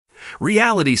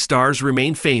Reality stars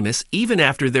remain famous even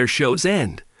after their shows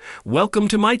end. Welcome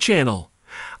to my channel.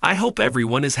 I hope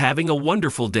everyone is having a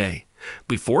wonderful day.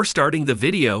 Before starting the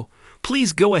video,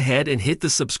 please go ahead and hit the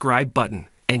subscribe button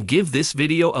and give this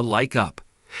video a like up.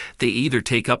 They either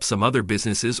take up some other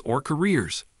businesses or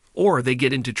careers, or they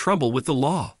get into trouble with the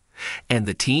law. And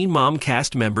the Teen Mom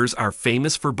cast members are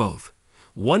famous for both.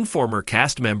 One former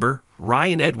cast member,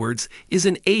 Ryan Edwards, is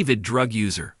an avid drug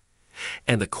user,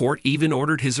 and the court even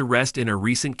ordered his arrest in a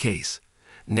recent case.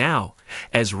 Now,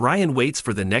 as Ryan waits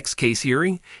for the next case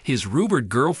hearing, his rumored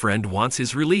girlfriend wants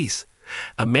his release.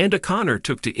 Amanda Conner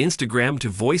took to Instagram to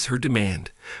voice her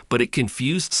demand, but it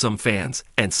confused some fans,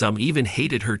 and some even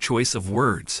hated her choice of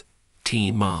words.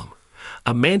 Teen Mom.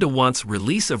 Amanda wants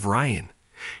release of Ryan.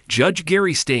 Judge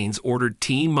Gary Staines ordered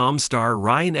Teen Mom star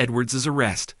Ryan Edwards'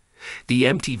 arrest. The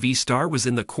MTV star was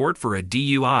in the court for a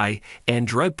DUI and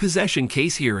drug possession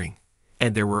case hearing,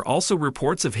 and there were also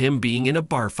reports of him being in a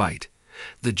bar fight.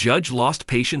 The judge lost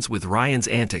patience with Ryan's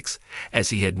antics, as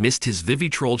he had missed his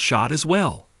Vivitrol shot as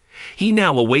well. He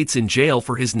now awaits in jail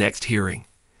for his next hearing.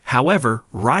 However,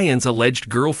 Ryan's alleged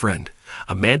girlfriend,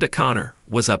 Amanda Conner,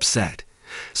 was upset,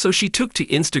 so she took to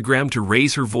Instagram to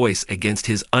raise her voice against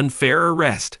his unfair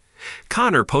arrest.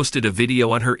 Conner posted a video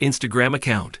on her Instagram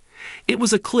account. It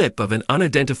was a clip of an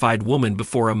unidentified woman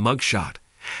before a mugshot.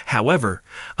 However,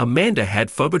 Amanda had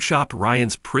photoshopped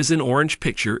Ryan's prison orange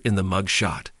picture in the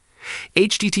mugshot.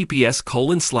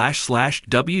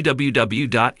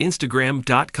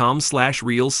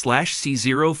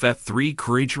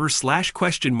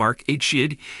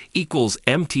 https://www.instagram.com/reels/c0f3couragever/?hid equals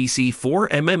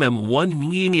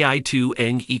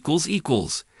mtc4mmm1mei2n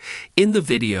equals. In the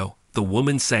video, the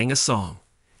woman sang a song,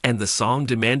 and the song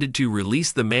demanded to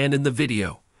release the man in the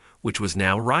video, which was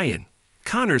now Ryan.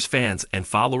 Conner's fans and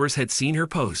followers had seen her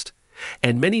post,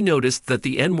 and many noticed that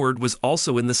the N-word was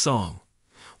also in the song.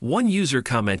 One user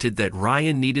commented that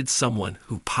Ryan needed someone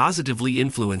who positively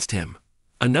influenced him.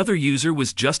 Another user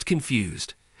was just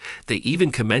confused. They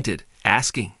even commented,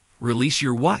 asking, "Release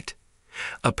your what?"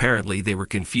 Apparently, they were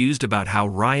confused about how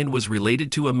Ryan was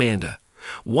related to Amanda.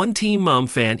 One Teen Mom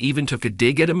fan even took a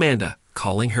dig at Amanda,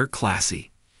 calling her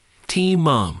classy. Teen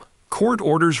Mom. Court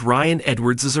orders Ryan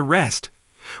Edwards' arrest.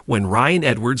 When Ryan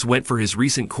Edwards went for his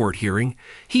recent court hearing,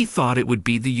 he thought it would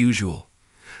be the usual.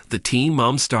 The Teen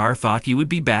Mom star thought he would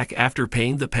be back after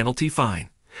paying the penalty fine,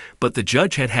 but the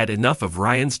judge had had enough of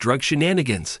Ryan's drug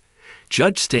shenanigans.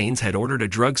 Judge Staines had ordered a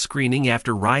drug screening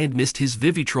after Ryan missed his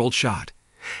Vivitrol shot.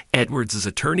 Edwards'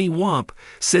 attorney Womp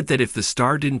said that if the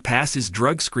star didn't pass his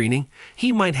drug screening,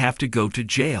 he might have to go to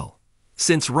jail.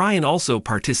 Since Ryan also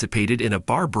participated in a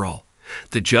bar brawl,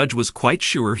 the judge was quite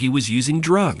sure he was using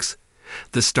drugs.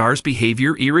 The star's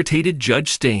behavior irritated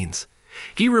Judge Staines.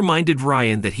 He reminded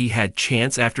Ryan that he had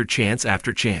chance after chance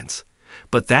after chance.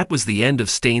 But that was the end of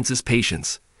Staines'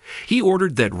 patience. He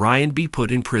ordered that Ryan be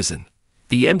put in prison.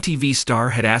 The MTV star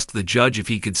had asked the judge if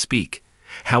he could speak.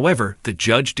 However, the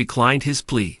judge declined his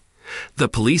plea. The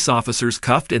police officers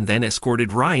cuffed and then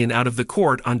escorted Ryan out of the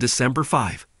court on December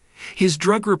 5. His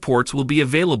drug reports will be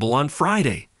available on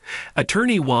Friday.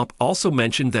 Attorney Womp also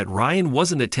mentioned that Ryan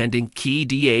wasn't attending Key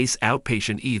DA's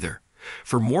outpatient either.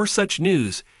 For more such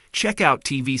news, check out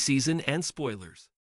TV Season and spoilers.